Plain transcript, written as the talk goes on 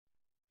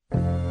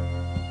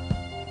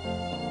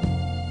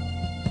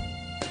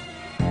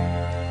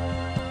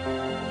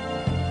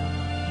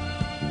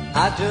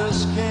I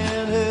just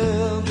can't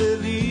help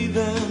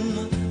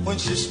believing when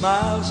she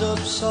smiles up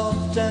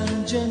soft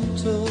and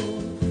gentle,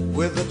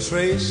 with a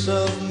trace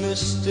of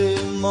misty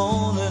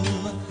morning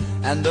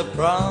and a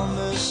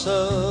promise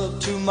of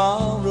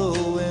tomorrow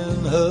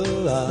in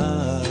her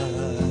eyes.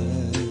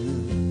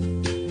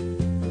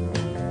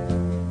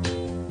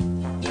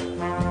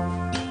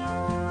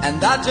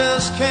 And I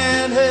just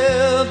can't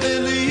help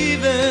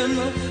believing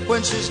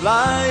when she's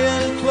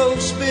lying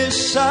close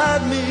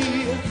beside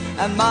me,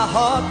 and my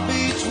heart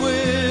beats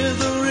with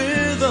the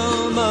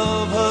rhythm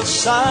of her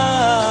sigh.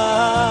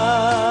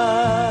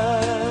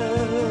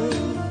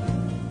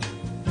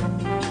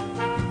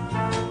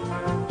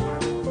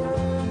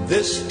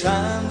 This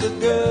time the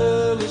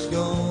girl is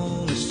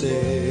gonna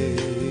stay.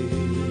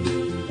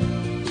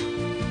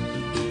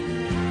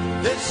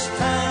 This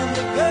time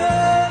the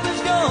girl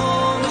is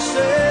gonna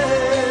stay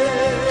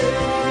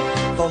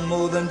for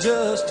more than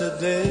just a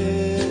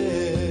day.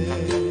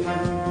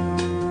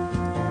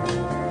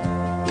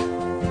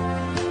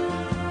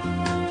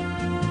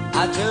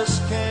 I just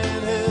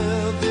can't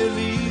help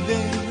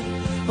believing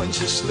when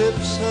she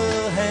slips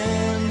her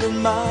hand in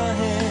my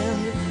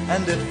hand,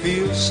 and it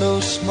feels so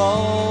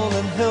small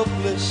and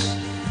helpless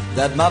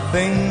that my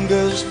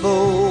fingers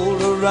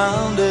fold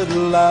around it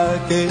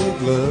like a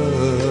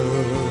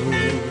glove.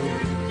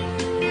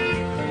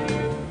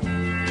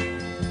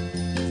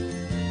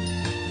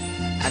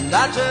 And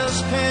I just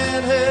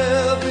can't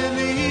help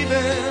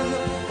believing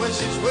when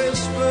she's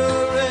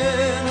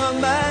whispering her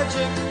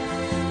magic,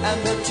 and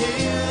the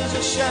tears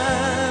are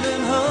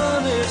shining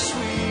honey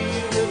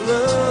sweet with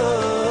love.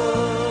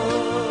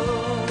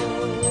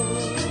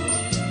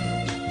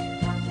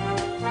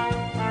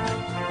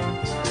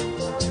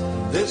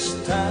 This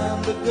time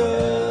the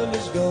girl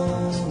is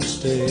gonna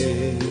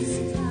stay.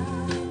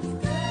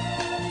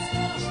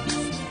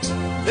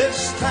 This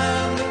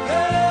time the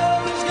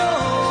girl is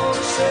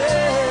gonna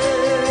stay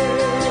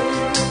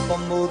for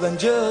more than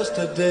just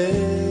a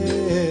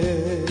day.